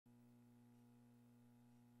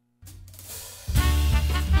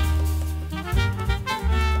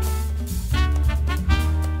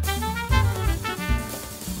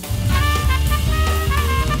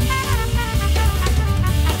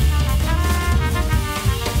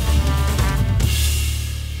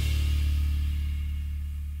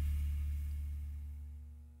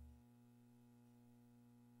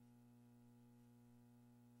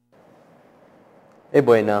Hey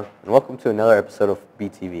Buena, and welcome to another episode of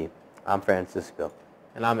BTV. I'm Francisco.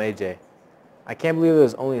 And I'm AJ. I can't believe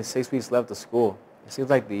there's only 6 weeks left of school. It seems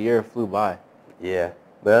like the year flew by. Yeah,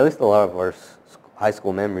 but at least a lot of our high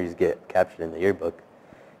school memories get captured in the yearbook.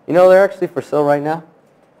 You know, they're actually for sale right now.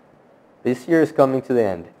 This year is coming to the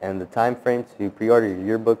end, and the time frame to pre-order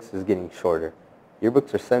your yearbooks is getting shorter.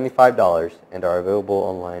 Yearbooks are $75 and are available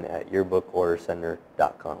online at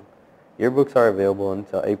yearbookordercenter.com. Yearbooks are available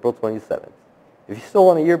until April 27th. If you still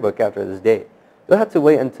want a yearbook after this date, you'll have to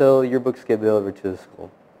wait until yearbooks get delivered to the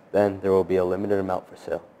school. Then there will be a limited amount for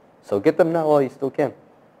sale. So get them now while you still can.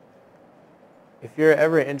 If you're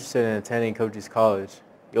ever interested in attending Cochise College,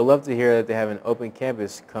 you'll love to hear that they have an open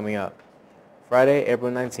campus coming up. Friday,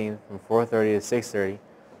 April 19th from 4:30 to 6:30,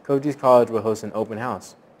 Cochise College will host an open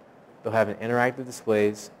house. They'll have an interactive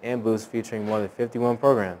displays and booths featuring more than 51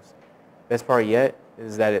 programs. Best part yet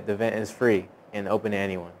is that the event is free and open to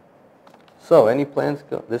anyone. So, any plans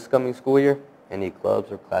this coming school year? Any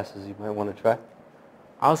clubs or classes you might want to try?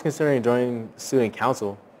 I was considering joining student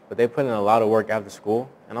council, but they put in a lot of work after school,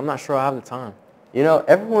 and I'm not sure I'll have the time. You know,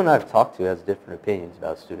 everyone I've talked to has different opinions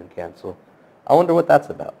about student council. I wonder what that's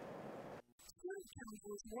about. Student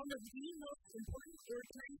council is one of the most important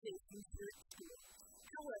organizations for its school.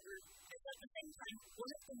 However, it's at the same time one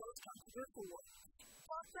of the most controversial ones.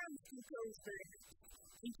 Our friend StuCo is very good.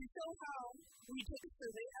 And to show how, we took a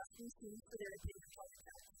survey asking students for their opinions on the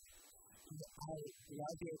council. I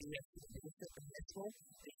love the idea of student leadership in high school.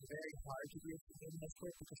 It's very hard to be a student in high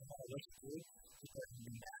school because no matter what you do, it's going to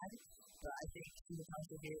be bad. But I think student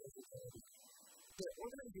council here is a good idea. The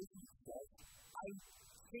organization itself, I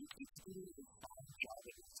think it's doing a fine job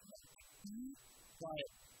at this point. But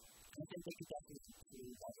I think they could definitely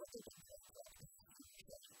improve on what they're doing.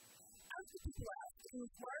 As the people asked, it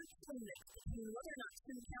was largely mixed between whether or not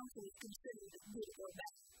student council is considered good or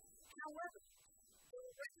bad. However, they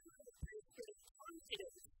were recognized as pretty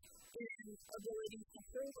confident in ability to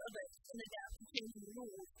hold events and adapt to changing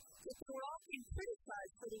rules, but they were often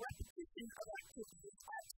criticized for the repetition of activities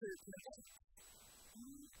at certain events.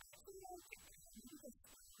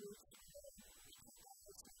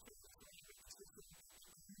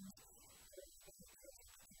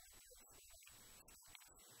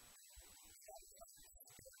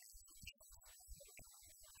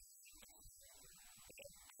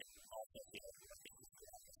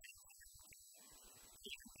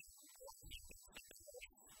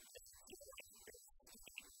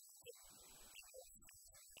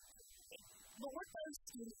 But what does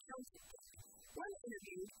student council do? One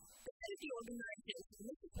interview, the head of the organization,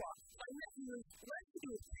 Mr. Clark, found that he was less to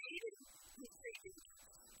do with creativity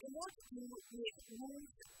and more to do with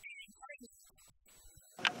rules and finance.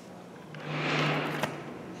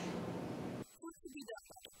 What should be done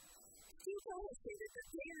about it? StuCo has stated that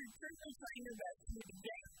they are currently trying their best to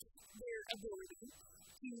advance their ability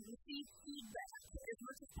to receive feedback as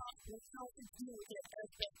much as possible and how to deal with it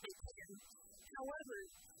as best they can. However,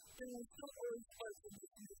 there will still always be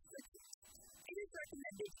some restrictions. It is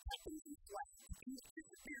recommended to cut them some slack and if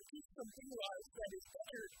there is something large that is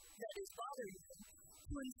bothering them,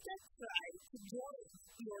 to instead try to join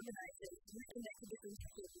the organization and make a difference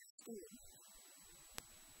with your school.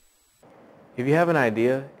 If you have an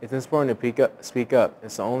idea, it's important to speak up.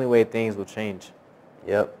 It's the only way things will change.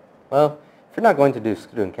 Yep. Well, if you're not going to do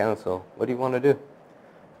student council, what do you want to do?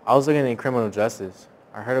 I was looking in criminal justice.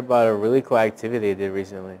 I heard about a really cool activity they did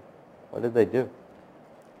recently. What did they do?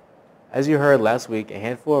 As you heard last week, a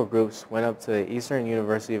handful of groups went up to the Eastern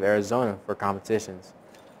University of Arizona for competitions.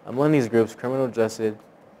 Among these groups, criminal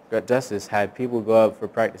justice had people go up for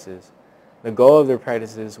practices. The goal of their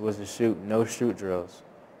practices was to shoot no-shoot drills.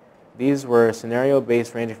 These were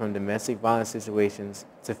scenario-based, ranging from domestic violence situations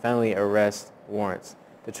to felony arrest warrants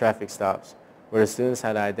to traffic stops, where the students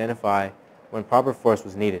had to identify when proper force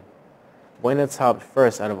was needed. Buena topped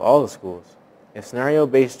first out of all the schools. If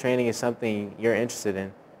scenario-based training is something you're interested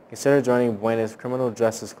in, consider joining Buena's Criminal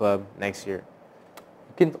Justice Club next year.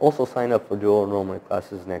 You can also sign up for dual enrollment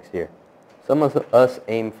classes next year. Some of us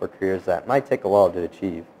aim for careers that might take a while to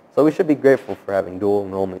achieve, so we should be grateful for having dual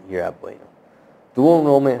enrollment here at Buena. Dual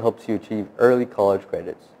enrollment helps you achieve early college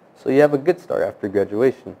credits, so you have a good start after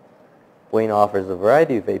graduation. Buena offers a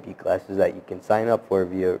variety of AP classes that you can sign up for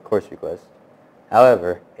via course request.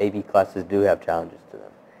 However, AP classes do have challenges to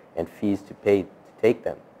them, and fees to pay to take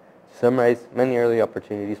them. To summarize, many early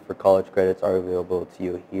opportunities for college credits are available to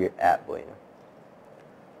you here at Buena.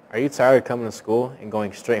 Are you tired of coming to school and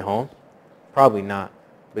going straight home? Probably not.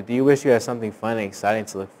 But do you wish you had something fun and exciting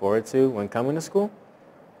to look forward to when coming to school?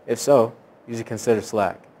 If so, you should consider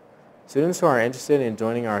Slack. Students who are interested in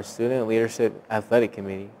joining our Student Leadership Athletic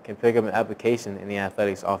Committee can pick up an application in the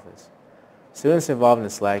athletics office. Students involved in the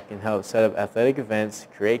SLAC can help set up athletic events,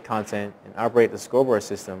 create content, and operate the scoreboard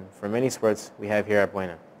system for many sports we have here at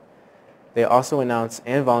Buena. They also announce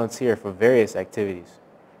and volunteer for various activities.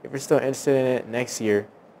 If you're still interested in it next year,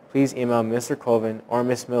 please email Mr. Colvin or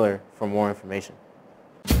Ms. Miller for more information.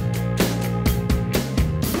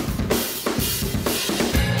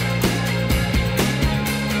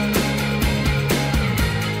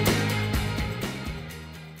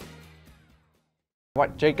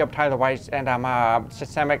 Jacob Tyler Weiss, and I'm a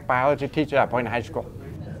systemic biology teacher at Buena High School.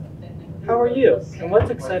 How are you, and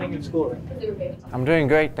what's exciting in school? I'm doing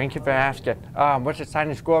great, thank you for asking. What's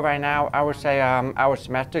exciting in school right now? I would say our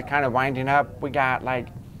semester kind of winding up. We got like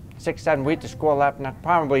 6-7 weeks of school left, and that's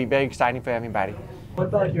probably very exciting for everybody. What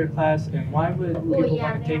about your class, and why would people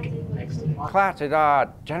want to take it next year? Class is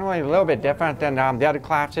generally a little bit different than the other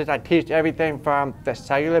classes. I teach everything from the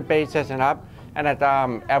cellular basis and up, and it's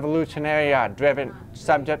evolutionary driven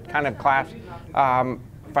subject kind of class.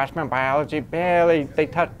 Freshman biology, barely, they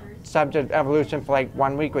touch subject evolution for like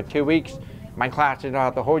 1 week or 2 weeks. My class is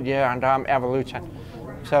the whole year on evolution.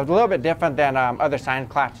 So it's a little bit different than other science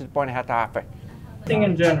classes Buena has to offer. Anything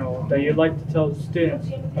in general that you'd like to tell students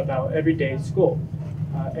about everyday school?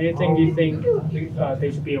 Anything you think they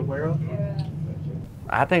should be aware of?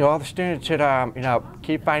 I think all the students should,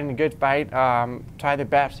 keep fighting the good fight, try their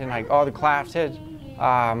best in like all the classes.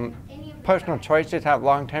 Personal choices have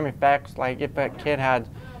long-term effects. Like if a kid had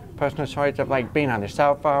personal choice of like being on their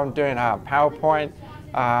cell phone, doing PowerPoint,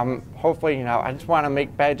 hopefully, I just want to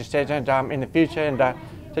make better decisions in the future and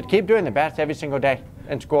to keep doing the best every single day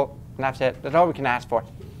in school. And that's it. That's all we can ask for.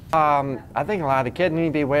 I think a lot of the kids need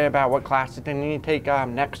to be aware about what classes they need to take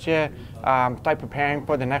next year. Start preparing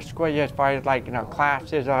for the next school year as far as like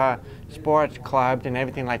classes, sports, clubs, and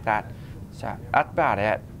everything like that. So that's about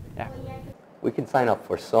it. Yeah. We can sign up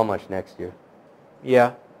for so much next year.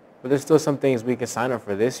 Yeah, but there's still some things we can sign up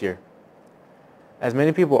for this year. As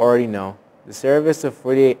many people already know, the Sierra Vista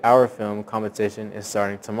 48-hour film competition is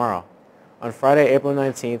starting tomorrow. On Friday, April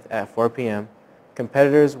 19th at 4 p.m.,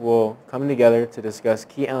 competitors will come together to discuss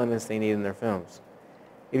key elements they need in their films.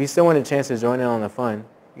 If you still want a chance to join in on the fun,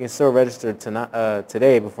 you can still register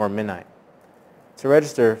today before midnight. To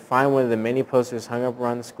register, find one of the many posters hung up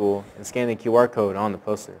around the school and scan the QR code on the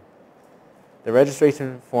poster. The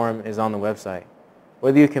registration form is on the website.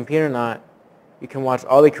 Whether you compete or not, you can watch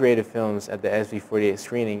all the creative films at the SV48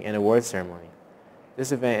 screening and awards ceremony.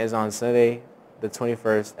 This event is on Sunday, the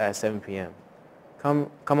 21st at 7 p.m.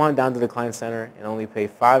 Come on down to the Klein Center and only pay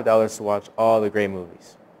 $5 to watch all the great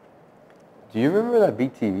movies. Do you remember that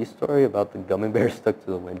BTV story about the gummy bear stuck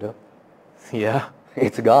to the window? Yeah.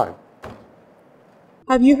 It's gone.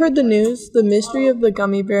 Have you heard the news? The mystery of the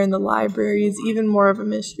gummy bear in the library is even more of a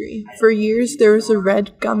mystery. For years, there was a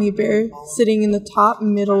red gummy bear sitting in the top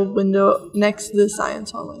middle window next to the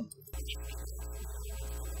science hallway.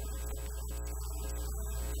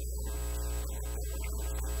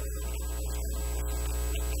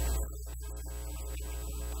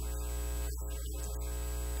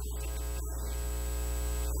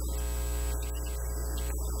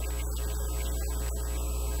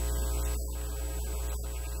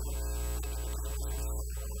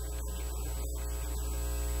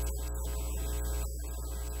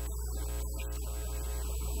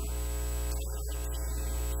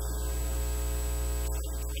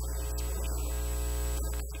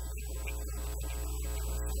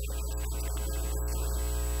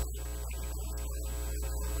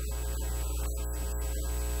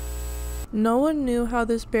 No one knew how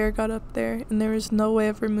this bear got up there, and there was no way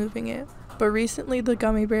of removing it. But recently the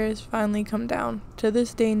gummy bear has finally come down. To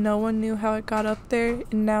this day, no one knew how it got up there,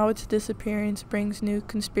 and now its disappearance brings new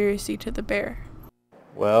conspiracy to the bear.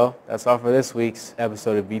 Well, that's all for this week's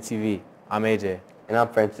episode of BTV. I'm AJ. And I'm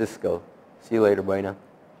Francisco. See you later, Buena.